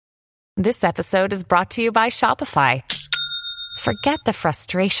This episode is brought to you by Shopify. Forget the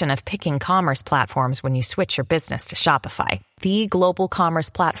frustration of picking commerce platforms when you switch your business to Shopify, the global commerce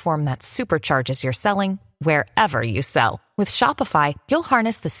platform that supercharges your selling wherever you sell. With Shopify, you'll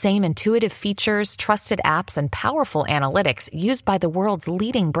harness the same intuitive features, trusted apps, and powerful analytics used by the world's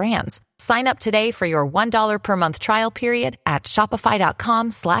leading brands. Sign up today for your $1 per month trial period at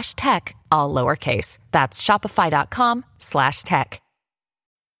shopify.com/tech, all lowercase. That's shopify.com/tech.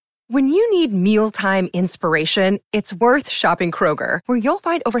 When you need mealtime inspiration, it's worth shopping Kroger, where you'll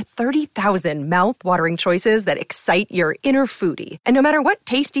find over 30,000 mouth-watering choices that excite your inner foodie. And no matter what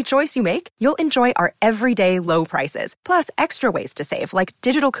tasty choice you make, you'll enjoy our everyday low prices, plus extra ways to save, like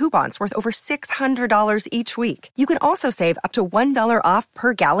digital coupons worth over $600 each week. You can also save up to $1 off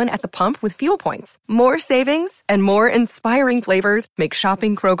per gallon at the pump with fuel points. More savings and more inspiring flavors make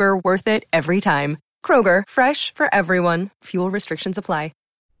shopping Kroger worth it every time. Kroger, fresh for everyone. Fuel restrictions apply.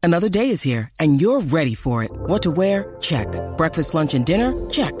 Another day is here, and you're ready for it. What to wear? Check. Breakfast, lunch, and dinner?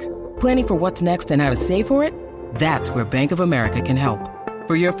 Check. Planning for what's next and how to save for it? That's where Bank of America can help.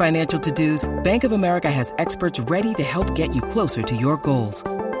 For your financial to-dos, Bank of America has experts ready to help get you closer to your goals.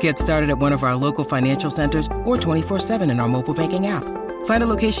 Get started at one of our local financial centers or 24/7 in our mobile banking app. Find a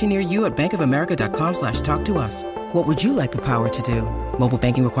location near you at bankofamerica.com/talktous. What would you like the power to do? Mobile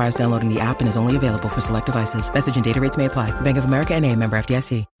banking requires downloading the app and is only available for select devices. Message and data rates may apply. Bank of America N.A., member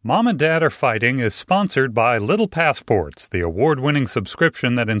FDIC. Mom and Dad Are Fighting is sponsored by Little Passports, the award-winning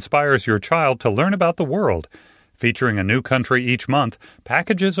subscription that inspires your child to learn about the world. Featuring a new country each month,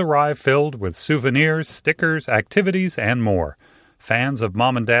 packages arrive filled with souvenirs, stickers, activities, and more. Fans of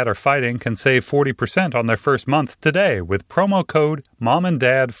Mom and Dad Are Fighting can save 40% on their first month today with promo code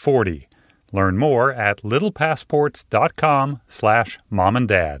MOMANDDAD40. Learn more at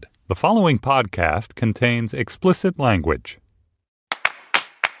littlepassports.com/momanddad. The following podcast contains explicit language.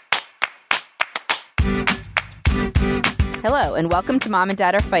 Hello, and welcome to Mom and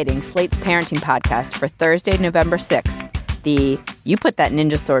Dad Are Fighting, Slate's parenting podcast for Thursday, November 6th. The You Put That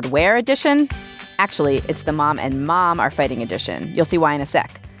Ninja Sword Where edition? Actually, it's the Mom and Mom Are Fighting edition. You'll see why in a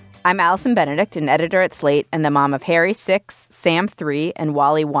sec. I'm Allison Benedict, an editor at Slate and the mom of Harry 6, Sam 3, and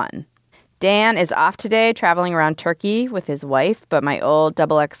Wally 1. Dan is off today, traveling around Turkey with his wife, but my old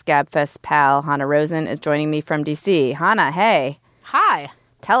XX Gabfest pal, Hannah Rosen, is joining me from D.C. Hannah, hey. Hi.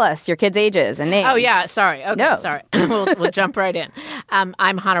 Tell us your kids' ages and names. Oh, yeah. Sorry. Okay, no. Sorry. We'll jump right in.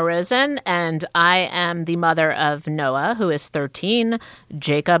 I'm Hannah Rosen, and I am the mother of Noah, who is 13,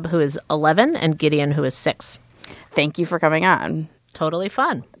 Jacob, who is 11, and Gideon, who is 6. Thank you for coming on. Totally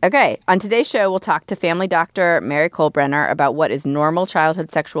fun. Okay. On today's show, we'll talk to family doctor Mary Kohlbrenner about what is normal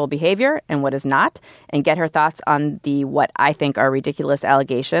childhood sexual behavior and what is not, and get her thoughts on the what I think are ridiculous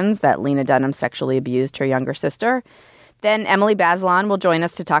allegations that Lena Dunham sexually abused her younger sister. Then Emily Bazelon will join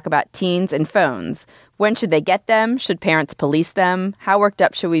us to talk about teens and phones. When should they get them? Should parents police them? How worked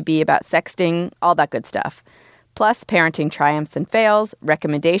up should we be about sexting? All that good stuff. Plus, parenting triumphs and fails,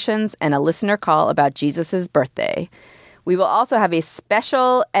 recommendations, and a listener call about Jesus' birthday. We will also have a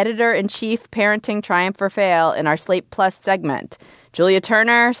special editor-in-chief parenting triumph or fail in our Slate Plus segment. Julia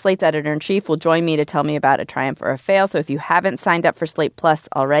Turner, Slate's editor-in-chief, will join me to tell me about a triumph or a fail. So if you haven't signed up for Slate Plus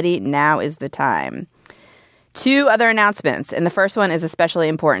already, now is the time. 2 other announcements, and the first one is especially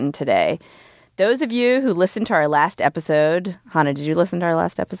important today. Those of you who listened to our last episode, Hannah, did you listen to our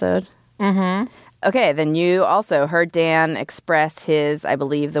last episode? Mm-hmm. Okay, then you also heard Dan express his, I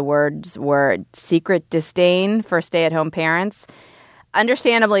believe the words were, secret disdain for stay-at-home parents.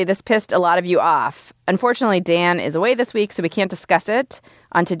 Understandably, this pissed a lot of you off. Unfortunately, Dan is away this week, so we can't discuss it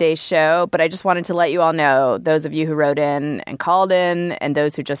on today's show, but I just wanted to let you all know, those of you who wrote in and called in, and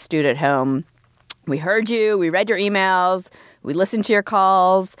those who just stewed at home, we heard you, we read your emails, we listened to your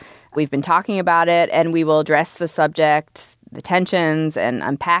calls, we've been talking about it, and we will address the subject, the tensions, and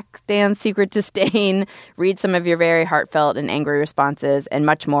unpack Dan's secret disdain, read some of your very heartfelt and angry responses, and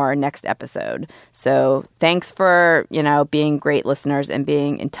much more next episode. So thanks for, being great listeners and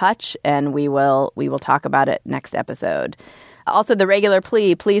being in touch, and we will talk about it next episode. Also, the regular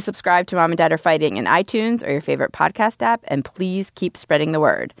plea, please subscribe to Mom and Dad Are Fighting in iTunes or your favorite podcast app, and please keep spreading the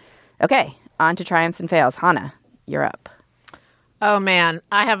word. Okay, on to triumphs and fails. Hannah, you're up. Oh, man,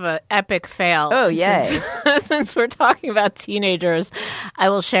 I have an epic fail. Oh, yay. since we're talking about teenagers, I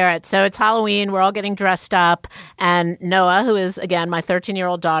will share it. So it's Halloween. We're all getting dressed up. And Noah, who is, again, my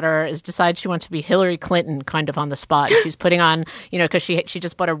 13-year-old daughter, decides she wants to be Hillary Clinton kind of on the spot. She's putting on, because she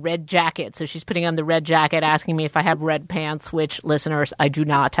just bought a red jacket. So she's putting on the red jacket, asking me if I have red pants, which, listeners, I do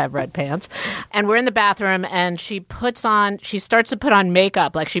not have red pants. And we're in the bathroom, and she starts to put on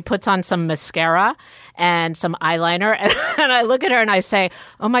makeup. Like, she puts on some mascara and some eyeliner. And I look at her and I say,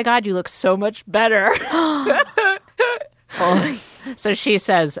 "Oh my God, you look so much better." So she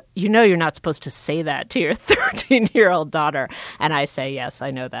says, "You're not supposed to say that to your 13-year-old daughter." And I say, "Yes, I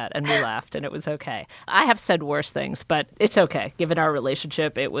know that." And we laughed, and it was okay. I have said worse things, but it's okay. Given our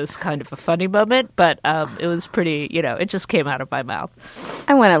relationship, it was kind of a funny moment, but it was pretty, it just came out of my mouth.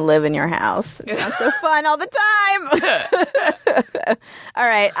 I want to live in your house. It sounds so fun all the time. All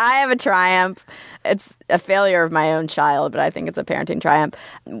right, I have a triumph. It's a failure of my own child, but I think it's a parenting triumph.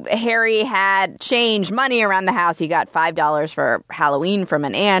 Harry had change money around the house. He got $5 for Halloween from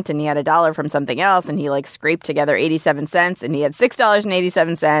an aunt, and he had $1 from something else, and he scraped together 87 cents, and he had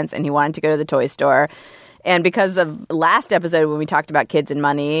 $6.87, and he wanted to go to the toy store. And because of last episode when we talked about kids and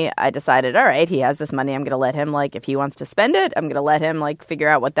money, I decided, all right, he has this money. I'm going to let him, if he wants to spend it, I'm going to let him, figure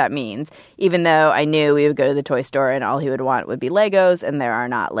out what that means. Even though I knew we would go to the toy store and all he would want would be Legos, and there are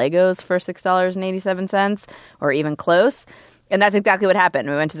not Legos for $6.87 or even close. And that's exactly what happened.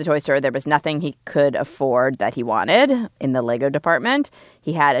 We went to the toy store. There was nothing he could afford that he wanted in the Lego department.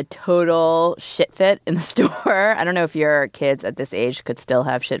 He had a total shit fit in the store. I don't know if your kids at this age could still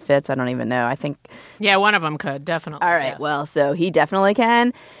have shit fits. I don't even know. I think... Yeah, one of them could, definitely. All right. Yeah. Well, so he definitely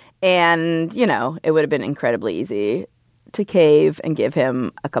can. And, it would have been incredibly easy to cave and give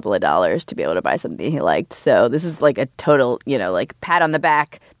him a couple of dollars to be able to buy something he liked. So this is a total, pat on the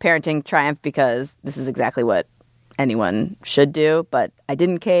back parenting triumph, because this is exactly what anyone should do, but I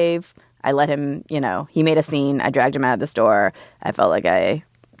didn't cave. I let him, he made a scene. I dragged him out of the store. I felt like I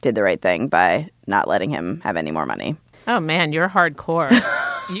did the right thing by not letting him have any more money. Oh, man, you're hardcore.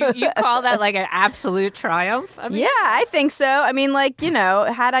 You call that an absolute triumph? Yeah, I think so.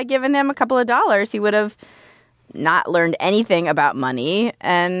 Had I given him a couple of dollars, he would have not learned anything about money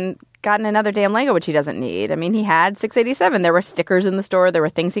and gotten another damn Lego, which he doesn't need. He had $6.87. There were stickers in the store. There were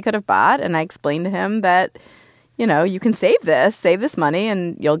things he could have bought, and I explained to him that you can save this money,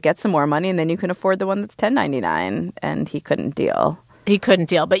 and you'll get some more money, and then you can afford the one that's $10.99. And he couldn't deal. He couldn't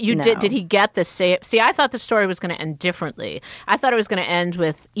deal. But did he get the same? See, I thought the story was going to end differently. I thought it was going to end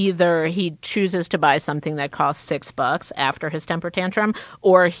with either he chooses to buy something that costs $6 after his temper tantrum,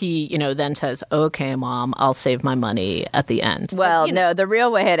 or he, then says, "Okay, Mom, I'll save my money at the end." Well, no, the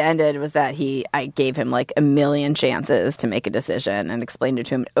real way it ended was that I gave him a million chances to make a decision and explained it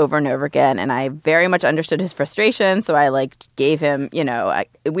to him over and over again. And I very much understood his frustration. So I gave him,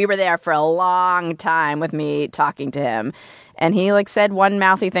 we were there for a long time with me talking to him. And he said one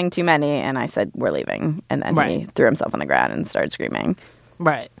mouthy thing too many, and I said, "We're leaving." And then he threw himself on the ground and started screaming.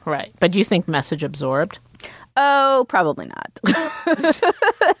 Right. But do you think message absorbed? Oh, probably not.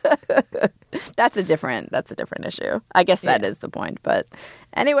 That's a different issue. I guess that is the point. But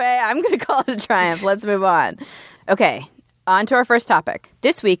anyway, I'm going to call it a triumph. Let's move on. Okay. On to our first topic.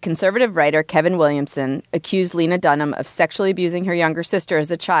 This week, conservative writer Kevin Williamson accused Lena Dunham of sexually abusing her younger sister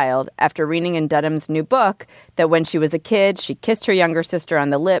as a child after reading in Dunham's new book that when she was a kid, she kissed her younger sister on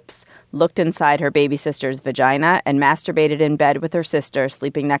the lips, looked inside her baby sister's vagina, and masturbated in bed with her sister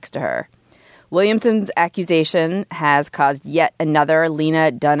sleeping next to her. Williamson's accusation has caused yet another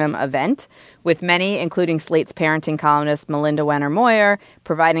Lena Dunham event, with many, including Slate's parenting columnist Melinda Wenner-Moyer,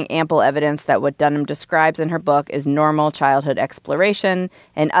 providing ample evidence that what Dunham describes in her book is normal childhood exploration,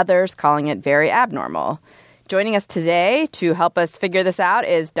 and others calling it very abnormal. Joining us today to help us figure this out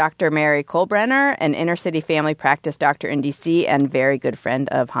is Dr. Mary Kohlbrenner, an inner-city family practice doctor in D.C. and very good friend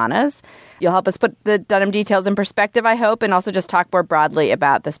of Hannah's. You'll help us put the Dunham details in perspective, I hope, and also just talk more broadly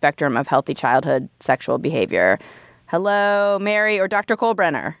about the spectrum of healthy childhood sexual behavior. Hello, Mary or Dr.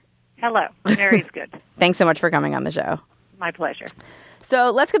 Kohlbrenner. Hello. Mary's good. Thanks so much for coming on the show. My pleasure.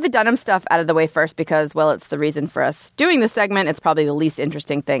 So let's get the Dunham stuff out of the way first because, well, it's the reason for us doing this segment. It's probably the least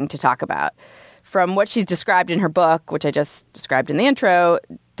interesting thing to talk about. From what she's described in her book, which I just described in the intro,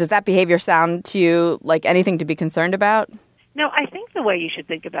 does that behavior sound to you like anything to be concerned about? No, I think the way you should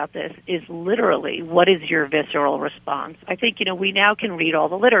think about this is literally, what is your visceral response? I think, we now can read all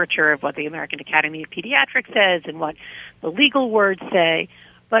the literature of what the American Academy of Pediatrics says and what the legal words say,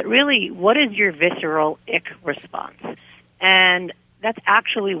 but really, what is your visceral ick response? And that's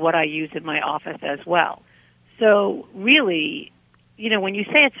actually what I use in my office as well. So really, when you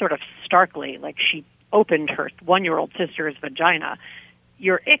say it sort of starkly, like she opened her 1-year-old sister's vagina,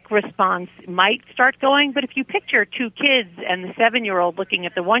 your ick response might start going. But if you picture two kids and the 7-year-old looking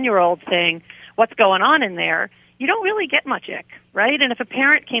at the 1-year-old saying, what's going on in there, you don't really get much ick, right? And if a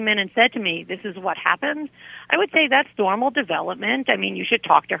parent came in and said to me, this is what happened, I would say that's normal development. I mean, you should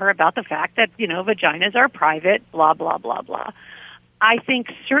talk to her about the fact that, vaginas are private, blah, blah, blah, blah. I think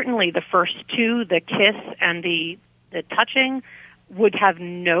certainly the first two, the kiss and the touching, would have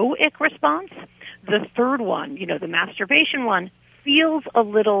no ick response. The third one, the masturbation one, feels a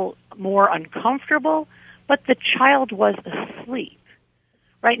little more uncomfortable, but the child was asleep.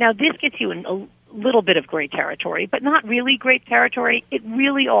 Right now, this gets you in a little bit of gray territory, but not really great territory. It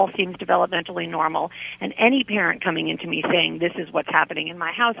really all seems developmentally normal. And any parent coming into me saying, this is what's happening in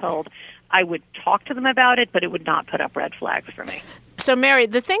my household, I would talk to them about it, but it would not put up red flags for me. So, Mary,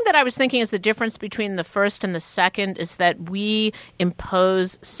 the thing that I was thinking is the difference between the first and the second is that we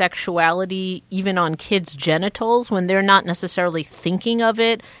impose sexuality even on kids' genitals when they're not necessarily thinking of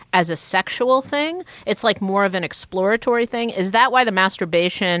it as a sexual thing. It's like more of an exploratory thing. Is that why the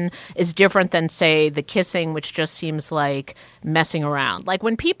masturbation is different than, say, the kissing, which just seems like messing around? Like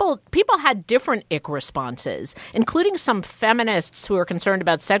when people had different ick responses, including some feminists who are concerned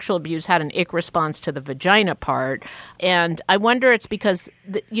about sexual abuse had an ick response to the vagina part. And I wonder it's because,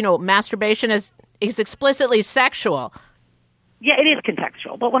 masturbation is explicitly sexual. Yeah, it is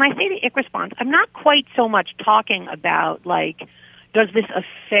contextual. But when I say the ick response, I'm not quite so much talking about, does this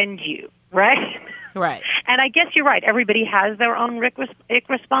offend you, right? Right. And I guess you're right. Everybody has their own ick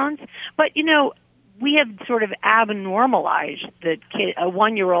response. But, we have sort of abnormalized a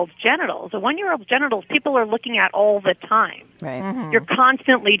 1-year-old's genitals. A 1-year-old's genitals, people are looking at all the time. Right. Mm-hmm. You're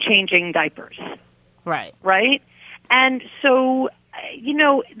constantly changing diapers. Right. Right? And so,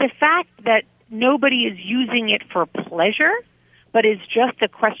 the fact that nobody is using it for pleasure, but is just a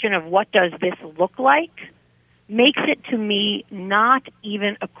question of what does this look like, makes it to me not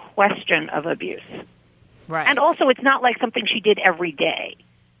even a question of abuse. Right. And also, it's not like something she did every day.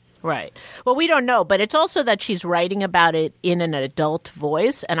 Right. Well, we don't know, but it's also that she's writing about it in an adult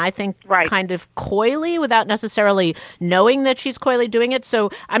voice, and I think kind of coyly without necessarily knowing that she's coyly doing it.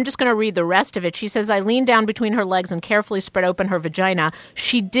 So I'm just going to read the rest of it. She says, I leaned down between her legs and carefully spread open her vagina.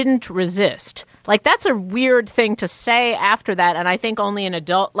 She didn't resist. Like, that's a weird thing to say after that, and I think only an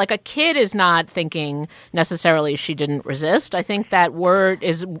adult, like a kid is not thinking necessarily she didn't resist. I think that word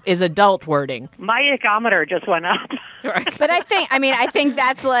is adult wording. My ickometer just went up. Right. But I think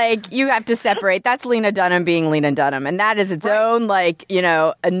that's you have to separate. That's Lena Dunham being Lena Dunham, and that is its own,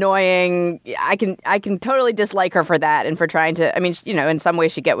 annoying. I can totally dislike her for that and for trying to, in some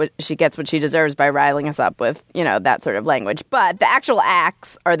ways she gets what she deserves by riling us up with, that sort of language. But the actual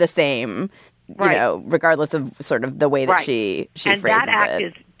acts are the same. Regardless of sort of the way that she phrases it. And that act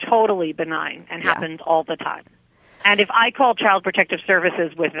is totally benign and happens all the time. And if I called Child Protective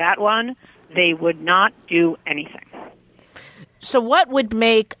Services with that one, they would not do anything. So what would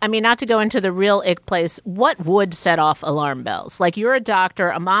make, not to go into the real ick place, what would set off alarm bells? Like, you're a doctor,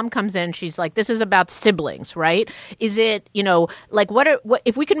 a mom comes in, she's like, this is about siblings, right? Is it, what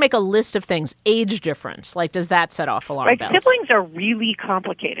if we could make a list of things, age difference, does that set off alarm bells? Siblings are really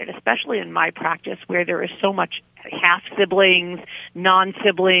complicated, especially in my practice where there is so much half-siblings,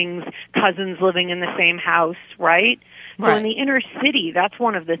 non-siblings, cousins living in the same house, right? So in the inner city, that's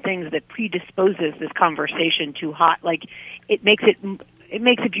one of the things that predisposes this conversation to hot. It makes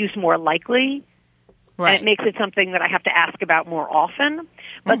abuse more likely, and it makes it something that I have to ask about more often.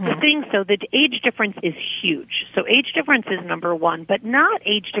 But the age difference is huge. So age difference is number one, but not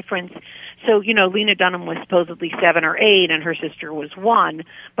age difference. So, Lena Dunham was supposedly 7 or 8, and her sister was 1,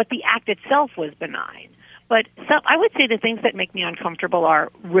 but the act itself was benign. But I would say the things that make me uncomfortable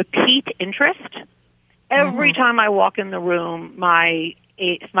are repeat interest. Every time I walk in the room, my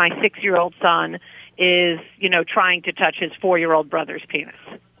 6-year-old son is, trying to touch his 4-year-old brother's penis.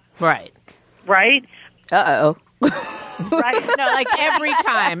 Right. Right? Uh-oh. Right? No, every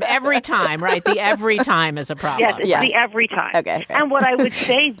time, right? The every time is a problem. Yes, it's the every time. Okay. And what I would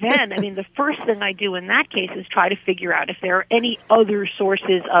say then, the first thing I do in that case is try to figure out if there are any other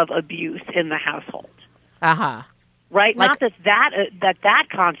sources of abuse in the household. Uh-huh. Right? Not that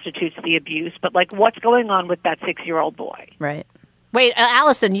constitutes the abuse, but what's going on with that 6-year-old boy. Right. Wait,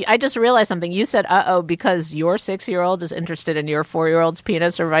 Allison, I just realized something. You said, uh-oh, because your 6-year-old is interested in your 4-year-old's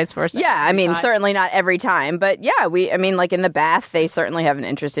penis or vice versa? Yeah, certainly not every time. But yeah, in the bath, they certainly have an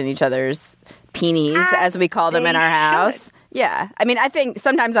interest in each other's peenies, as we call them in our house. Yeah. I think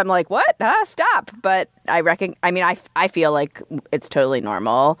sometimes I'm like, what? Stop. But I feel like it's totally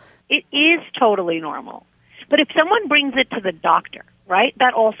normal. It is totally normal. But if someone brings it to the doctor, right,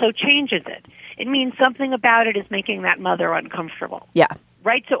 that also changes it. It means something about it is making that mother uncomfortable. Yeah.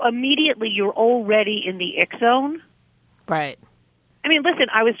 right? So immediately you're already in the ick zone. Right. I mean, listen,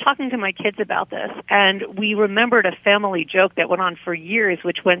 I was talking to my kids about this, and we remembered a family joke that went on for years,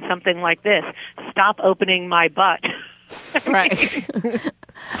 which went something like this: "Stop opening my butt." Right.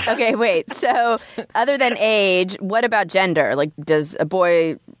 Okay, wait. So other than age, what about gender? Like, does a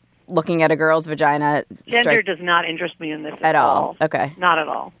boy looking at a girl's vagina Gender does not interest me in this at all? Okay. Not at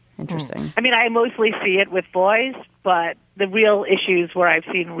all. Interesting. I mean, I mostly see it with boys, but the real issues where I've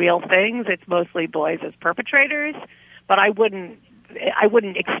seen real things, it's mostly boys as perpetrators, but I wouldn't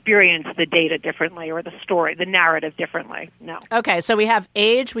experience the data differently or the story, the narrative differently. No. Okay, so we have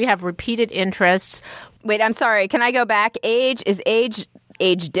age, we have repeated interests. Wait, I'm sorry. Can I go back? Age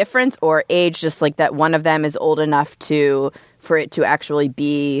difference, or age just like that one of them is old enough for it to actually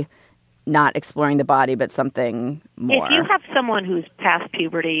be not exploring the body, but something more? If you have someone who's past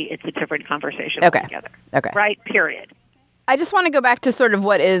puberty, it's a different conversation altogether. Okay. Right? Period. I just want to go back to sort of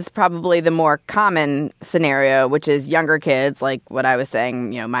what is probably the more common scenario, which is younger kids, like what I was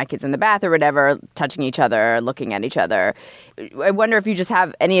saying, my kids in the bath or whatever, touching each other, looking at each other. I wonder if you just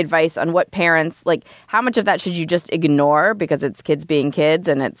have any advice on what parents, like how much of that should you just ignore because it's kids being kids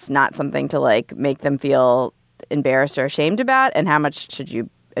and it's not something to like make them feel embarrassed or ashamed about, and how much should you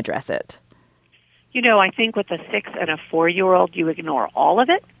address it? I think with a 6 and a 4-year-old, you ignore all of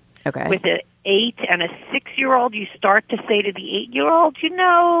it. Okay. With an 8 and a 6-year-old, you start to say to the 8-year-old,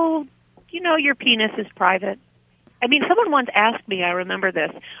 your penis is private. I mean, someone once asked me, I remember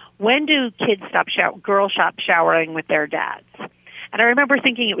this, when do kids girls stop showering with their dads? And I remember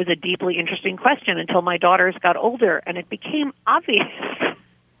thinking it was a deeply interesting question until my daughters got older, and it became obvious,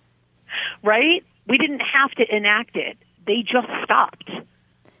 right? We didn't have to enact it. They just stopped.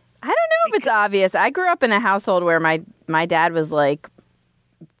 I don't know if it's obvious. I grew up in a household where my dad was like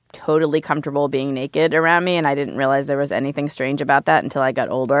totally comfortable being naked around me, and I didn't realize there was anything strange about that until I got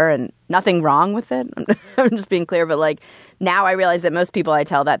older, and nothing wrong with it. I'm just being clear, but like now I realize that most people I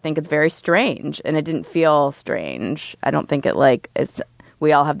tell that think it's very strange, and it didn't feel strange. I don't think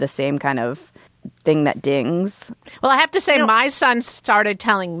we all have the same kind of thing that dings. Well, I have to say my son started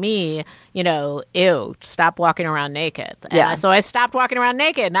telling me, ew, stop walking around naked. And so I stopped walking around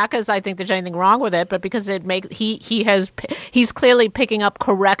naked, not because I think there's anything wrong with it, but because he's clearly picking up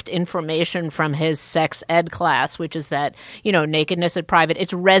correct information from his sex ed class, which is that, nakedness in private,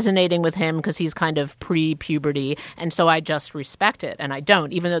 it's resonating with him because he's kind of pre-puberty. And so I just respect it. And I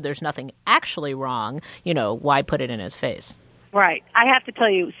don't, even though there's nothing actually wrong, why put it in his face? Right. I have to tell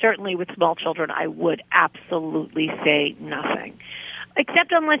you, certainly with small children, I would absolutely say nothing.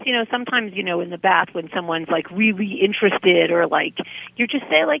 Except unless, sometimes, in the bath when someone's, like, really interested or, like, you just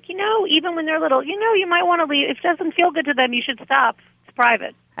say, like, even when they're little, you might want to leave. If it doesn't feel good to them, you should stop. It's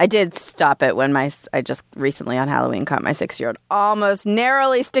private. I did stop it when I just recently on Halloween caught my 6-year-old almost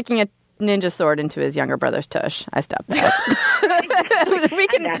narrowly sticking a ninja sword into his younger brother's tush. I stopped that. we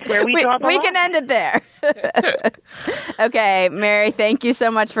can end it there. Okay, Mary, thank you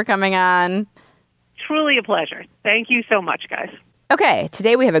so much for coming on. Truly a pleasure. Thank you so much, guys. Okay,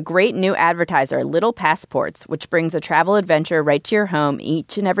 today we have a great new advertiser, Little Passports, which brings a travel adventure right to your home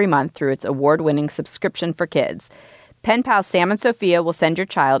each and every month through its award-winning subscription for kids. Pen pal Sam and Sophia will send your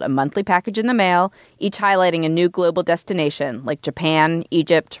child a monthly package in the mail, each highlighting a new global destination like Japan,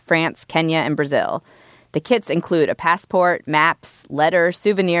 Egypt, France, Kenya, and Brazil. The kits include a passport, maps, letters,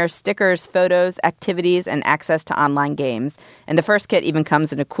 souvenirs, stickers, photos, activities, and access to online games. And the first kit even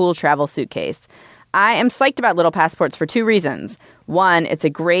comes in a cool travel suitcase. I am psyched about Little Passports for 2 reasons. One, it's a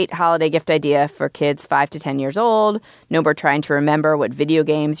great holiday gift idea for kids 5 to 10 years old. No more trying to remember what video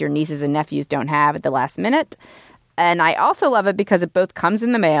games your nieces and nephews don't have at the last minute. And I also love it because it both comes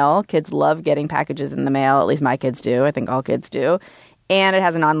in the mail. Kids love getting packages in the mail. At least my kids do. I think all kids do. And it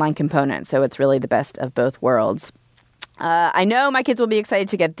has an online component, so it's really the best of both worlds. I know my kids will be excited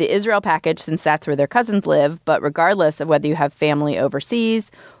to get the Israel package since that's where their cousins live, but regardless of whether you have family overseas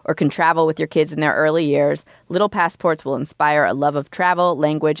or can travel with your kids in their early years, Little Passports will inspire a love of travel,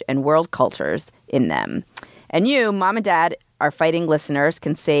 language, and world cultures in them. And you, Mom and Dad, our fighting listeners,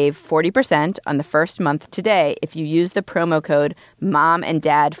 can save 40% on the first month today if you use the promo code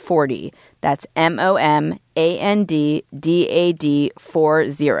MOMANDDAD40. That's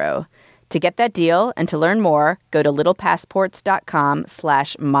MOMANDDAD40. To get that deal and to learn more, go to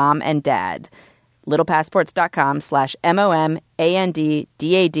littlepassports.com/momanddad.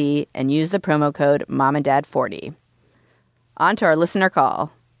 littlepassports.com/MOMANDDAD and use the promo code MOMANDDAD40. On to our listener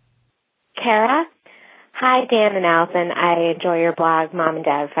call. Kara? Hi, Dan and Allison. I enjoy your blog, Mom and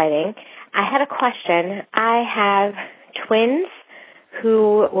Dad Fighting. I had a question. I have twins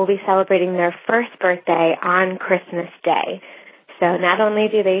who will be celebrating their first birthday on Christmas Day. So not only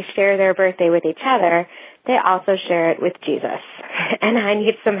do they share their birthday with each other, they also share it with Jesus. And I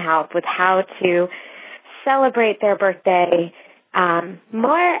need some help with how to celebrate their birthday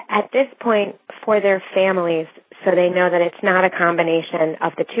more at this point for their families, so they know that it's not a combination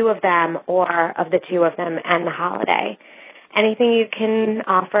of the two of them or of the two of them and the holiday. Anything you can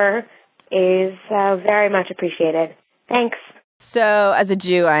offer is very much appreciated. Thanks. So, as a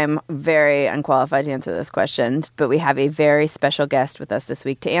Jew, I'm very unqualified to answer this question, but we have a very special guest with us this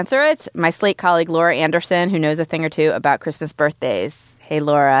week to answer it. My Slate colleague, Laura Anderson, who knows a thing or two about Christmas birthdays. Hey,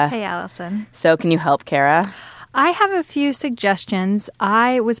 Laura. Hey, Allison. So, can you help Kara? I have a few suggestions.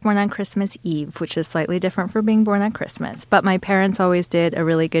 I was born on Christmas Eve, which is slightly different from being born on Christmas. But my parents always did a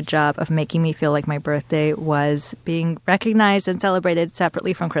really good job of making me feel like my birthday was being recognized and celebrated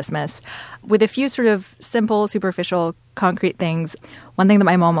separately from Christmas, with a few sort of simple, superficial, concrete things. One thing that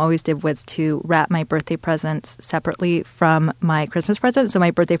my mom always did was to wrap my birthday presents separately from my Christmas presents. So my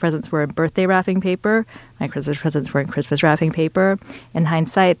birthday presents were in birthday wrapping paper. My Christmas presents were in Christmas wrapping paper. In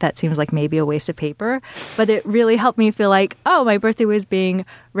hindsight, that seems like maybe a waste of paper, but it really helped me feel like, oh, my birthday was being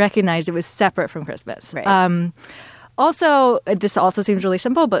recognized. It was separate from Christmas. Right. Also, this also seems really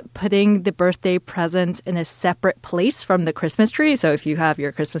simple, but putting the birthday presents in a separate place from the Christmas tree. So if you have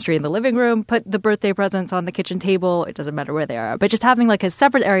your Christmas tree in the living room, put the birthday presents on the kitchen table. It doesn't matter where they are. But just having like a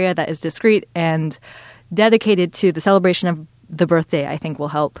separate area that is discreet and dedicated to the celebration of the birthday, I think will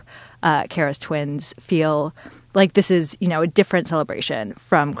help Kara's twins feel like this is, a different celebration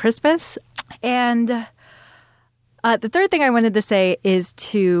from Christmas. And the third thing I wanted to say is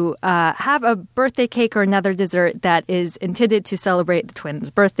to have a birthday cake or another dessert that is intended to celebrate the twins'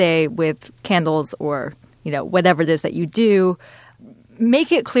 birthday with candles or, whatever it is that you do.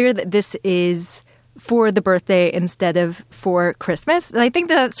 Make it clear that this is for the birthday instead of for Christmas. And I think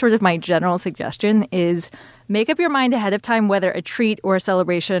that's sort of my general suggestion is make up your mind ahead of time whether a treat or a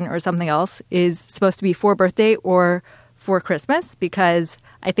celebration or something else is supposed to be for birthday or for Christmas, because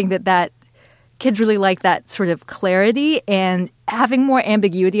I think that kids really like that sort of clarity, and having more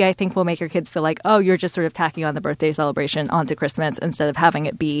ambiguity, I think, will make your kids feel like, oh, you're just sort of tacking on the birthday celebration onto Christmas instead of having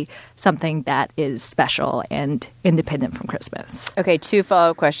it be something that is special and independent from Christmas. Okay, 2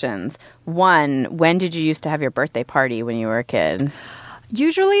 follow-up questions. 1, when did you used to have your birthday party when you were a kid?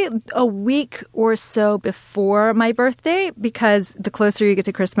 Usually a week or so before my birthday, because the closer you get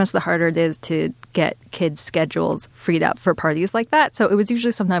to Christmas, the harder it is to get kids' schedules freed up for parties like that. So it was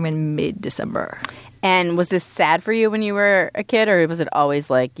usually sometime in mid-December. And was this sad for you when you were a kid, or was it always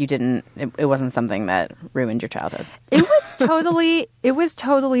like it wasn't something that ruined your childhood? It was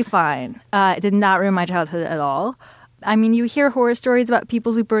totally fine. It did not ruin my childhood at all. I mean, you hear horror stories about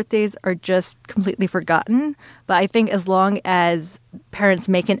people whose birthdays are just completely forgotten. But I think as long as parents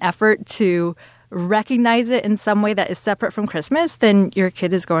make an effort to recognize it in some way that is separate from Christmas, then your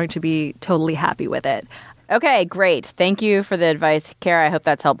kid is going to be totally happy with it. Okay, great. Thank you for the advice, Kara. I hope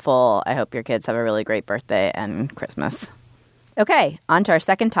that's helpful. I hope your kids have a really great birthday and Christmas. Okay, on to our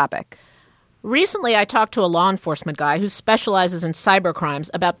second topic. Recently, I talked to a law enforcement guy who specializes in cybercrimes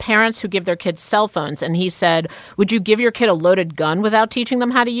about parents who give their kids cell phones, and he said, would you give your kid a loaded gun without teaching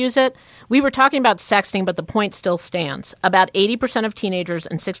them how to use it? We were talking about sexting, but the point still stands. About 80% of teenagers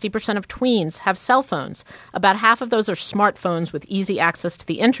and 60% of tweens have cell phones. About half of those are smartphones with easy access to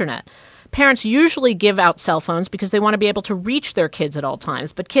the internet. Parents usually give out cell phones because they want to be able to reach their kids at all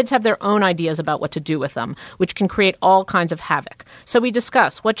times, but kids have their own ideas about what to do with them, which can create all kinds of havoc. So we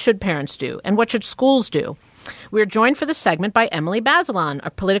discuss what should parents do and what should schools do. We're joined for this segment by Emily Bazelon,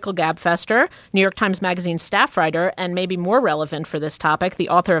 a political gabfester, New York Times Magazine staff writer, and maybe more relevant for this topic, the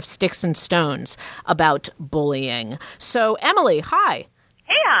author of Sticks and Stones about bullying. So, Emily, hi.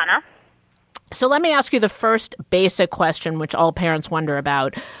 Hey, Anna. So let me ask you the first basic question, which all parents wonder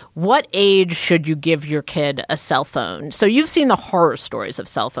about. What age should you give your kid a cell phone? So you've seen the horror stories of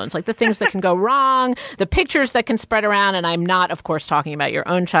cell phones, like the things that can go wrong, the pictures that can spread around. And I'm not, of course, talking about your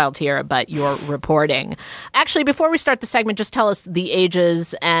own child here, but your reporting. Actually, before we start the segment, just tell us the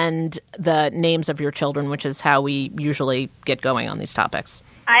ages and the names of your children, which is how we usually get going on these topics.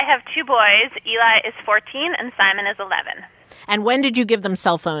 I have 2 boys. Eli is 14 and Simon is 11. And when did you give them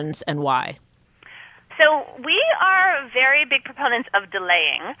cell phones and why? So we are very big proponents of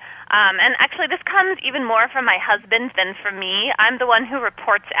delaying, and actually this comes even more from my husband than from me. I'm the one who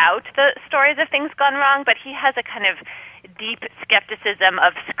reports out the stories of things gone wrong, but he has a kind of deep skepticism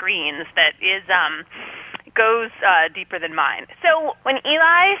of screens that is goes deeper than mine. So when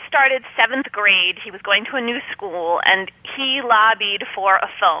Eli started 7th grade, he was going to a new school, and he lobbied for a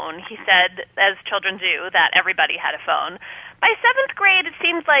phone. He said, as children do, that everybody had a phone. By 7th grade, it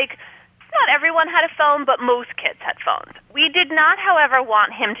seems like Not everyone had a phone, but most kids had phones. We did not, however,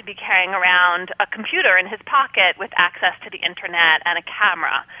 want him to be carrying around a computer in his pocket with access to the internet and a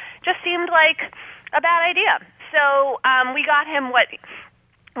camera. Just seemed like a bad idea. So we got him what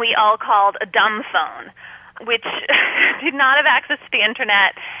we all called a dumb phone, which did not have access to the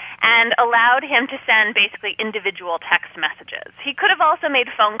internet and allowed him to send basically individual text messages. He could have also made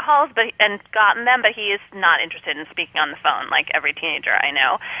phone calls and gotten them, but he is not interested in speaking on the phone like every teenager I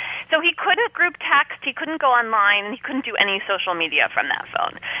know. So he couldn't group text, he couldn't go online, and he couldn't do any social media from that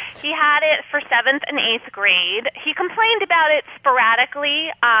phone. He had it for 7th and 8th grade. He complained about it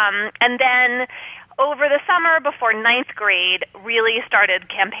sporadically, and then over the summer before 9th grade, really started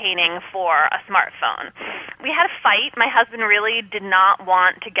campaigning for a smartphone. We had a fight. My husband really did not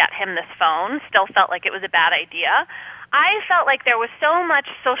want to get him this phone, still felt like it was a bad idea. I felt like there was so much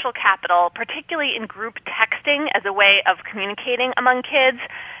social capital, particularly in group texting as a way of communicating among kids,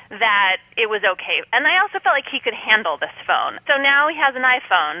 that it was okay. And I also felt like he could handle this phone. So now he has an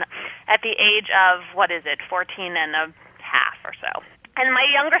iPhone at the age of, 14 and a half or so. And my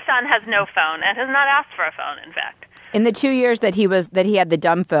younger son has no phone and has not asked for a phone, in fact. In the 2 years that he had the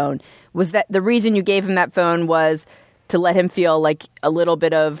dumb phone, was that the reason you gave him that phone was to let him feel like a little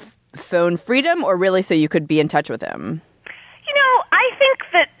bit of phone freedom, or really so you could be in touch with him? You know, I think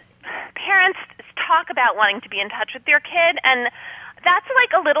that parents talk about wanting to be in touch with their kid, and that's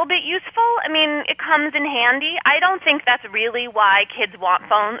like a little bit useful. I mean, it comes in handy. I don't think that's really why kids want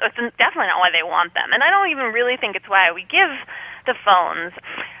phones. It's definitely not why they want them. And I don't even really think it's why we give the phones.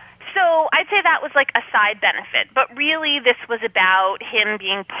 So I'd say that was like a side benefit. But really, this was about him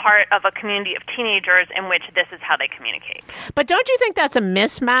being part of a community of teenagers in which this is how they communicate. But don't you think that's a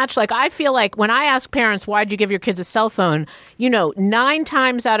mismatch? Like, I feel like when I ask parents, why'd you give your kids a cell phone? 9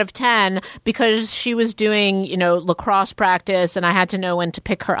 times out of 10, because she was doing, lacrosse practice and I had to know when to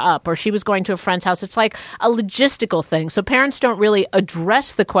pick her up, or she was going to a friend's house. It's like a logistical thing. So parents don't really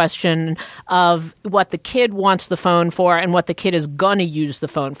address the question of what the kid wants the phone for and what the kid is going to use the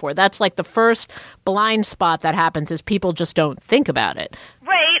phone for. That's like the first blind spot that happens, is people just don't think about it.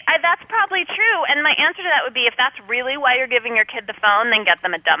 Right. That's probably true. And my answer to that would be, if that's really why you're giving your kid the phone, then get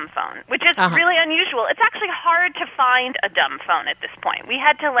them a dumb phone, which is really unusual. It's actually hard to find a dumb phone at this point. We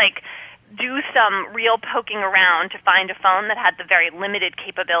had to do some real poking around to find a phone that had the very limited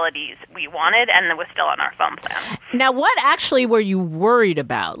capabilities we wanted and that was still on our phone plan. Now, what actually were you worried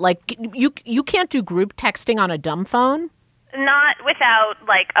about? Like, you can't do group texting on a dumb phone? Not without,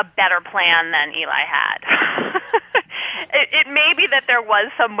 a better plan than Eli had. It may be that there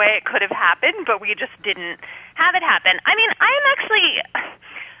was some way it could have happened, but we just didn't have it happen. I mean,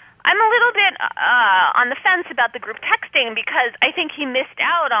 I'm a little bit on the fence about the group texting, because I think he missed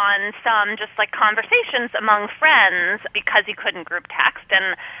out on some just conversations among friends because he couldn't group text.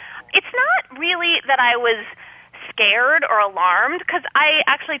 And it's not really that I was scared or alarmed, because I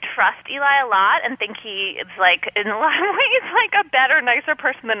actually trust Eli a lot and think he is in a lot of ways a better, nicer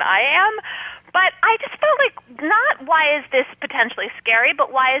person than I am. But I just felt like, not why is this potentially scary,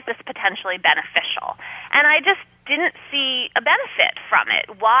 but why is this potentially beneficial? And I just didn't see a benefit from it.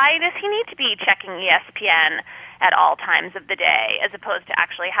 Why does he need to be checking ESPN at all times of the day, as opposed to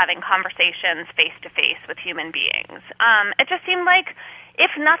actually having conversations face-to-face with human beings? It just seemed like,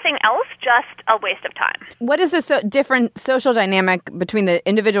 if nothing else, just a waste of time. What is this different social dynamic between the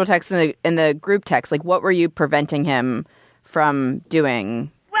individual text and the group text? What were you preventing him from doing?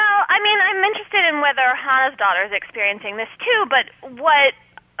 Well, I mean, I'm interested in whether Hannah's daughter is experiencing this too, but what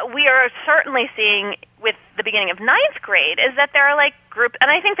we are certainly seeing with the beginning of 9th grade is that there are groups,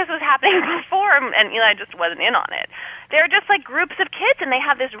 and I think this was happening before, and Eli just wasn't in on it. They're just groups of kids, and they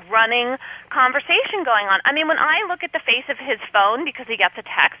have this running conversation going on. I mean, when I look at the face of his phone, because he gets a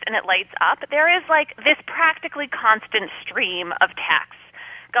text and it lights up, there is this practically constant stream of texts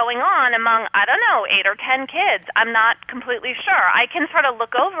going on among, 8 or 10 kids. I'm not completely sure. I can sort of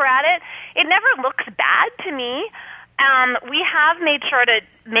look over at it. It never looks bad to me. We have made sure to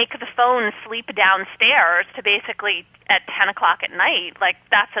make the phone sleep downstairs to basically at 10 o'clock at night.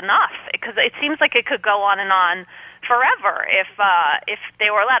 That's enough, because it seems like it could go on and on forever if they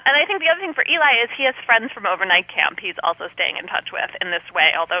were allowed. And I think the other thing for Eli is he has friends from overnight camp he's also staying in touch with in this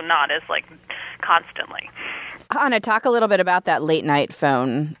way, although not as constantly. Hannah, talk a little bit about that late night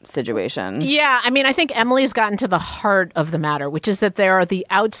phone situation. Yeah, I mean, I think Emily's gotten to the heart of the matter, which is that there are the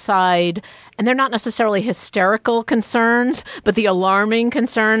outside, and they're not necessarily hysterical concerns, but the alarming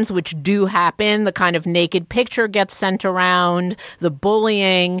concerns which do happen. The kind of naked picture gets sent around, the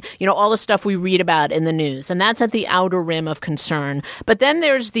bullying, all the stuff we read about in the news. And that's at the outer rim of concern. But then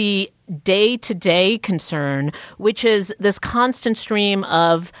there's the day-to-day concern, which is this constant stream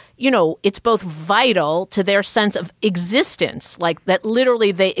of, it's both vital to their sense of existence, like that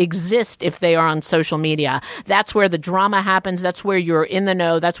literally they exist if they are on social media. That's where the drama happens. That's where you're in the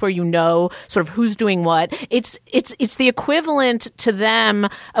know. That's where you know sort of who's doing what. It's the equivalent to them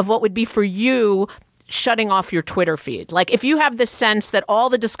of what would be for you shutting off your Twitter feed. Like if you have this sense that all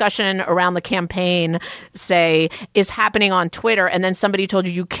the discussion around the campaign, say, is happening on Twitter, and then somebody told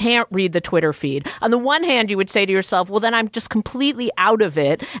you can't read the Twitter feed. On the one hand, you would say to yourself, well, then I'm just completely out of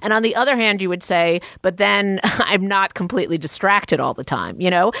it. And on the other hand, you would say, but then I'm not completely distracted all the time,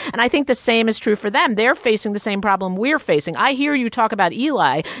 And I think the same is true for them. They're facing the same problem we're facing. I hear you talk about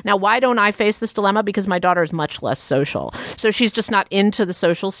Eli. Now, why don't I face this dilemma? Because my daughter is much less social. So she's just not into the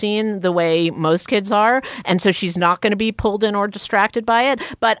social scene the way most kids are. And so she's not going to be pulled in or distracted by it.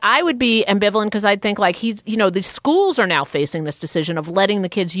 But I would be ambivalent because I'd think like the schools are now facing this decision of letting the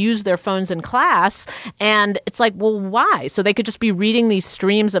kids use their phones in class. And it's like, well, why? So they could just be reading these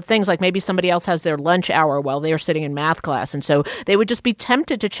streams of things, like maybe somebody else has their lunch hour while they're sitting in math class. And so they would just be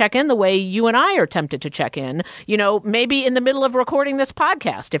tempted to check in the way you and I are tempted to check in, maybe in the middle of recording this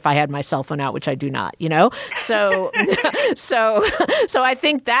podcast if I had my cell phone out, which I do not, So so I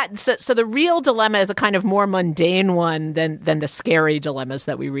think that so the real dilemma is a kind of more mundane one than the scary dilemmas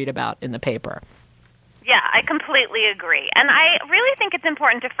that we read about in the paper. Yeah, I completely agree. And I really think it's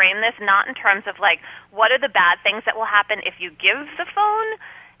important to frame this not in terms of like, what are the bad things that will happen if you give the phone,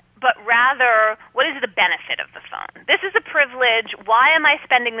 but rather, what is the benefit of the phone? This is a privilege. Why am I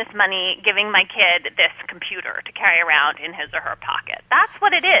spending this money giving my kid this computer to carry around in his or her pocket? That's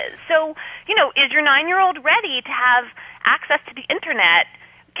what it is. So, is your 9-year-old ready to have access to the internet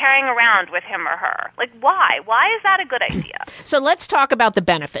carrying around with him or her? Like, why? Why is that a good idea? So let's talk about the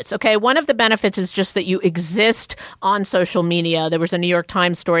benefits, okay? One of the benefits is just that you exist on social media. There was a New York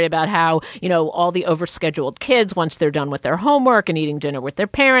Times story about how, all the overscheduled kids, once they're done with their homework and eating dinner with their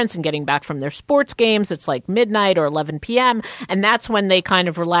parents and getting back from their sports games, it's like midnight or 11 p.m., and that's when they kind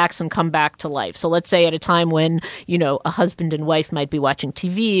of relax and come back to life. So let's say at a time when, a husband and wife might be watching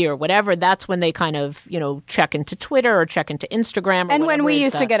TV or whatever, that's when they kind of, check into Twitter or check into Instagram or and when we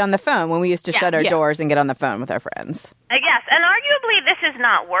used to get on the phone, when we used to shut our doors and get on the phone with our friends. Yes, and arguably this is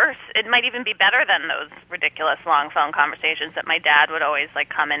not worse. It might even be better than those ridiculous long phone conversations that my dad would always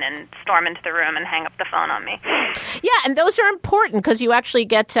come in and storm into the room and hang up the phone on me. Yeah, and those are important because you actually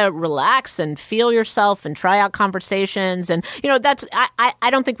get to relax and feel yourself and try out conversations. And, that's I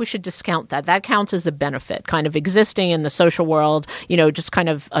don't think we should discount that. That counts as a benefit, kind of existing in the social world, just kind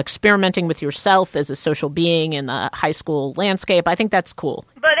of experimenting with yourself as a social being in the high school landscape. I think that's cool.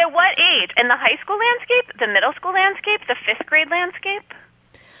 But at what age? In the high school landscape, the middle school landscape, the 5th grade landscape?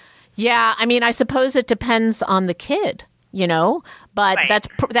 Yeah, I mean, I suppose it depends on the kid, but right.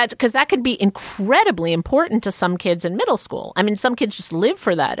 that's because that could be incredibly important to some kids in middle school. I mean, some kids just live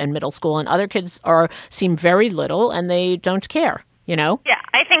for that in middle school, and other kids seem very little and they don't care, Yeah,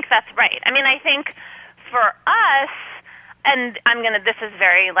 I think that's right. I mean, I think for us, and this is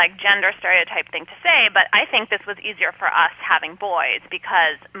very gender stereotype thing to say, but I think this was easier for us having boys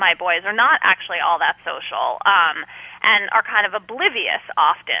because my boys are not actually all that social, and are kind of oblivious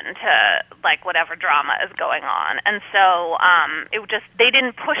often to whatever drama is going on. And so they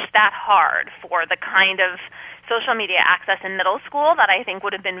didn't push that hard for the kind of social media access in middle school that I think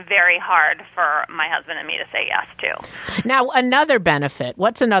would have been very hard for my husband and me to say yes to. Now, another benefit.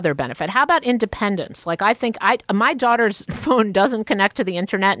 What's another benefit? How about independence? I think my daughter's phone doesn't connect to the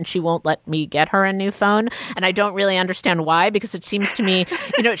internet and she won't let me get her a new phone. And I don't really understand why, because it seems to me,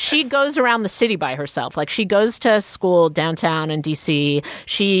 she goes around the city by herself. She goes to school downtown in D.C.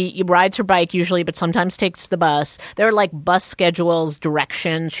 She rides her bike usually, but sometimes takes the bus. There are bus schedules,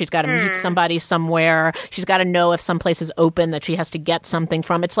 directions. She's got to meet somebody somewhere. She's got to know if some place is open that she has to get something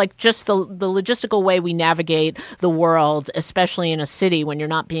from. It's just the logistical way we navigate the world, especially in a city when you're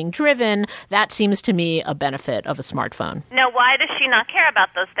not being driven. That seems to me a benefit of a smartphone. Now, why does she not care about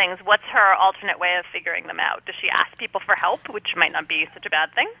those things? What's her alternate way of figuring them out? Does she ask people for help, which might not be such a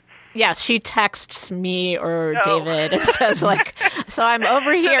bad thing? Yes, she texts me or David and says so I'm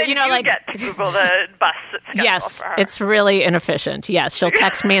over here. So get to Google the bus schedule yes, for her. It's really inefficient. Yes, she'll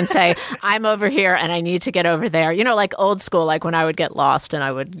text me and say, I'm over here and I need to get over there. Old school, when I would get lost and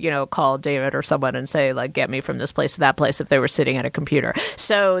I would, call David or someone and say, get me from this place to that place if they were sitting at a computer.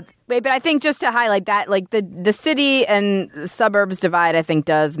 So, but I think just to highlight that, the city and suburbs divide, I think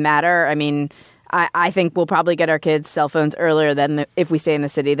does matter. I mean, I think we'll probably get our kids cell phones earlier than if we stay in the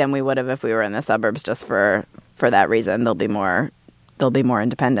city than we would have if we were in the suburbs. Just for that reason, they'll be more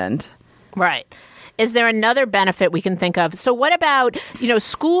independent. Right. Is there another benefit we can think of? So what about,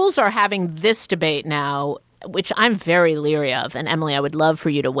 schools are having this debate now, which I'm very leery of. And Emily, I would love for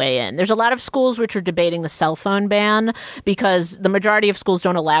you to weigh in. There's a lot of schools which are debating the cell phone ban because the majority of schools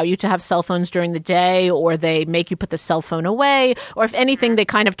don't allow you to have cell phones during the day, or they make you put the cell phone away, or if anything, they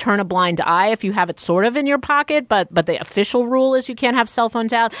kind of turn a blind eye if you have it sort of in your pocket. But the official rule is you can't have cell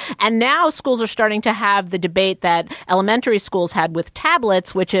phones out. And now schools are starting to have the debate that elementary schools had with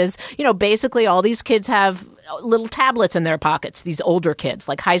tablets, which is, basically all these kids have little tablets in their pockets, these older kids,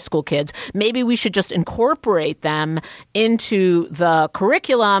 like high school kids. Maybe we should just incorporate them into the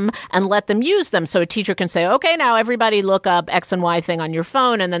curriculum and let them use them. So a teacher can say, okay, now everybody look up X and Y thing on your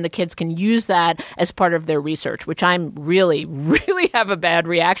phone, and then the kids can use that as part of their research, which I'm really, really have a bad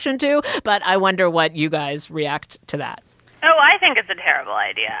reaction to. But I wonder what you guys react to that. Oh, I think it's a terrible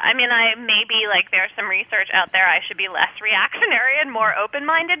idea. I mean, maybe there's some research out there I should be less reactionary and more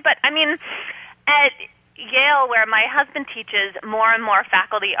open-minded, but I mean, at Yale, where my husband teaches, more and more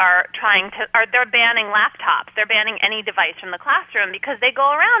faculty are they're banning laptops. They're banning any device from the classroom because they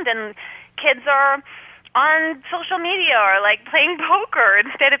go around and kids are on social media or playing poker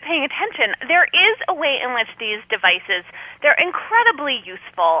instead of paying attention. There is a way in which these devices, they're incredibly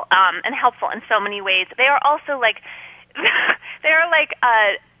useful and helpful in so many ways. They are also they're like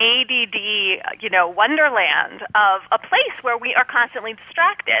a ADD, wonderland of a place where we are constantly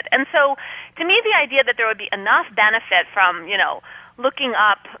distracted. And so to me, the idea that there would be enough benefit from, looking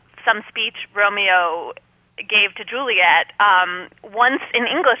up some speech Romeo gave to Juliet once in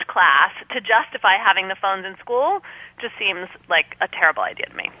English class to justify having the phones in school just seems like a terrible idea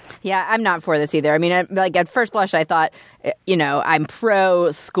to me. Yeah, I'm not for this either. I mean, at first blush, I thought, I'm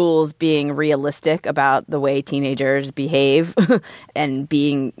pro schools being realistic about the way teenagers behave and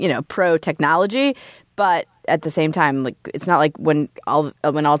being, pro technology. But at the same time, it's not like when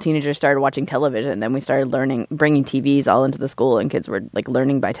all teenagers started watching television, then we started bringing TVs all into the school and kids were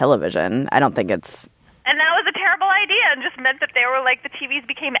learning by television. I don't think it's... And that was a terrible idea and just meant that they were the TVs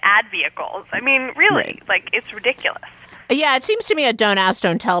became ad vehicles. I mean, really, it's ridiculous. Yeah, it seems to me a don't ask,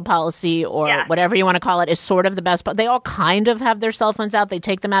 don't tell policy or whatever you want to call it is sort of the best. But they all kind of have their cell phones out. They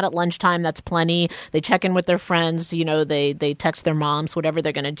take them out at lunchtime. That's plenty. They check in with their friends. They text their moms, whatever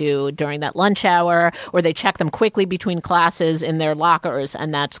they're going to do during that lunch hour, or they check them quickly between classes in their lockers,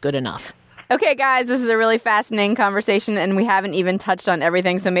 and that's good enough. Okay, guys, this is a really fascinating conversation, and we haven't even touched on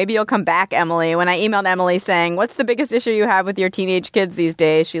everything, so maybe you'll come back, Emily. When I emailed Emily saying, what's the biggest issue you have with your teenage kids these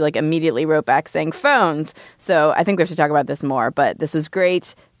days, she immediately wrote back saying phones. So I think we have to talk about this more, but this was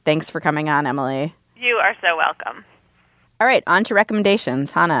great. Thanks for coming on, Emily. You are so welcome. All right, on to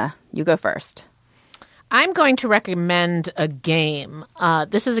recommendations. Hannah, you go first. I'm going to recommend a game.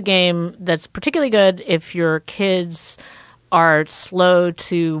 This is a game that's particularly good if your kids are slow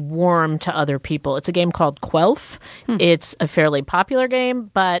to warm to other people. It's a game called Quelf. It's a fairly popular game,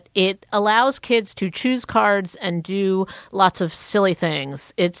 but it allows kids to choose cards and do lots of silly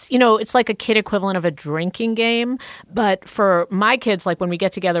things. It's, it's like a kid equivalent of a drinking game, but for my kids, when we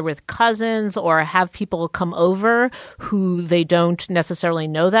get together with cousins or have people come over who they don't necessarily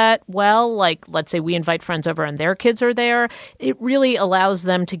know that well, let's say we invite friends over and their kids are there, it really allows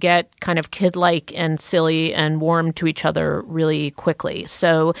them to get kind of kid-like and silly and warm to each other really quickly.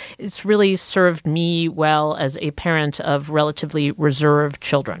 So it's really served me well as a parent of relatively reserved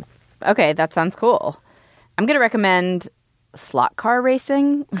children. Okay, that sounds cool. I'm going to recommend slot car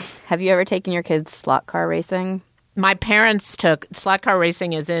racing. Have you ever taken your kids slot car racing? My parents took slot car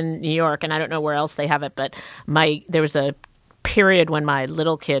racing is in New York, and I don't know where else they have it, but there was a period when my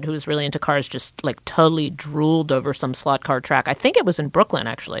little kid who was really into cars just totally drooled over some slot car track. I think it was in Brooklyn,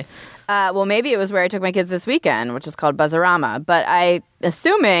 actually. Well, maybe it was where I took my kids this weekend, which is called Buzzarama. But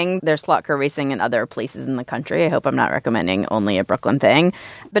assuming there's slot car racing in other places in the country. I hope I'm not recommending only a Brooklyn thing.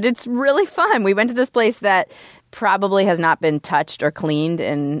 But it's really fun. We went to this place that probably has not been touched or cleaned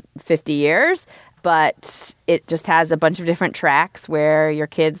in 50 years. But it just has a bunch of different tracks where your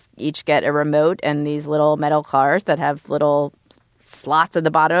kids each get a remote and these little metal cars that have little slots at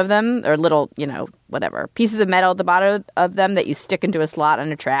the bottom of them, or little, pieces of metal at the bottom of them that you stick into a slot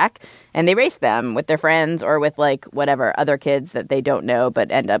on a track. And they race them with their friends or with whatever other kids that they don't know but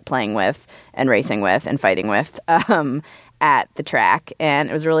end up playing with and racing with and fighting with at the track. And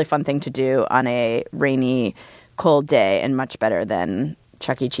it was a really fun thing to do on a rainy, cold day, and much better than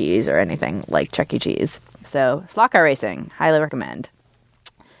Chuck E. Cheese or anything like Chuck E. Cheese. So slot car racing, highly recommend.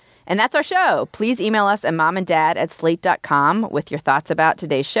 And that's our show. Please email us at momanddad@slate.com with your thoughts about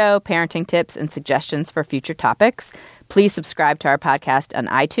today's show, parenting tips, and suggestions for future topics. Please subscribe to our podcast on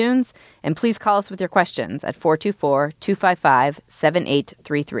iTunes. And please call us with your questions at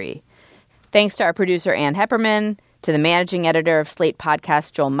 424-255-7833. Thanks to our producer, Ann Hepperman, to the managing editor of Slate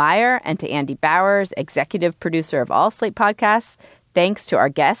Podcasts, Joel Meyer, and to Andy Bowers, executive producer of all Slate Podcasts. Thanks to our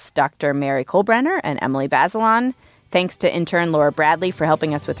guests, Dr. Mary Kolbrenner and Emily Bazelon. Thanks to intern Laura Bradley for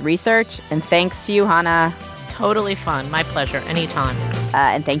helping us with research. And thanks to you, Hannah. Totally fun. My pleasure. Anytime.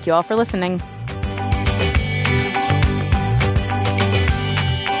 And thank you all for listening.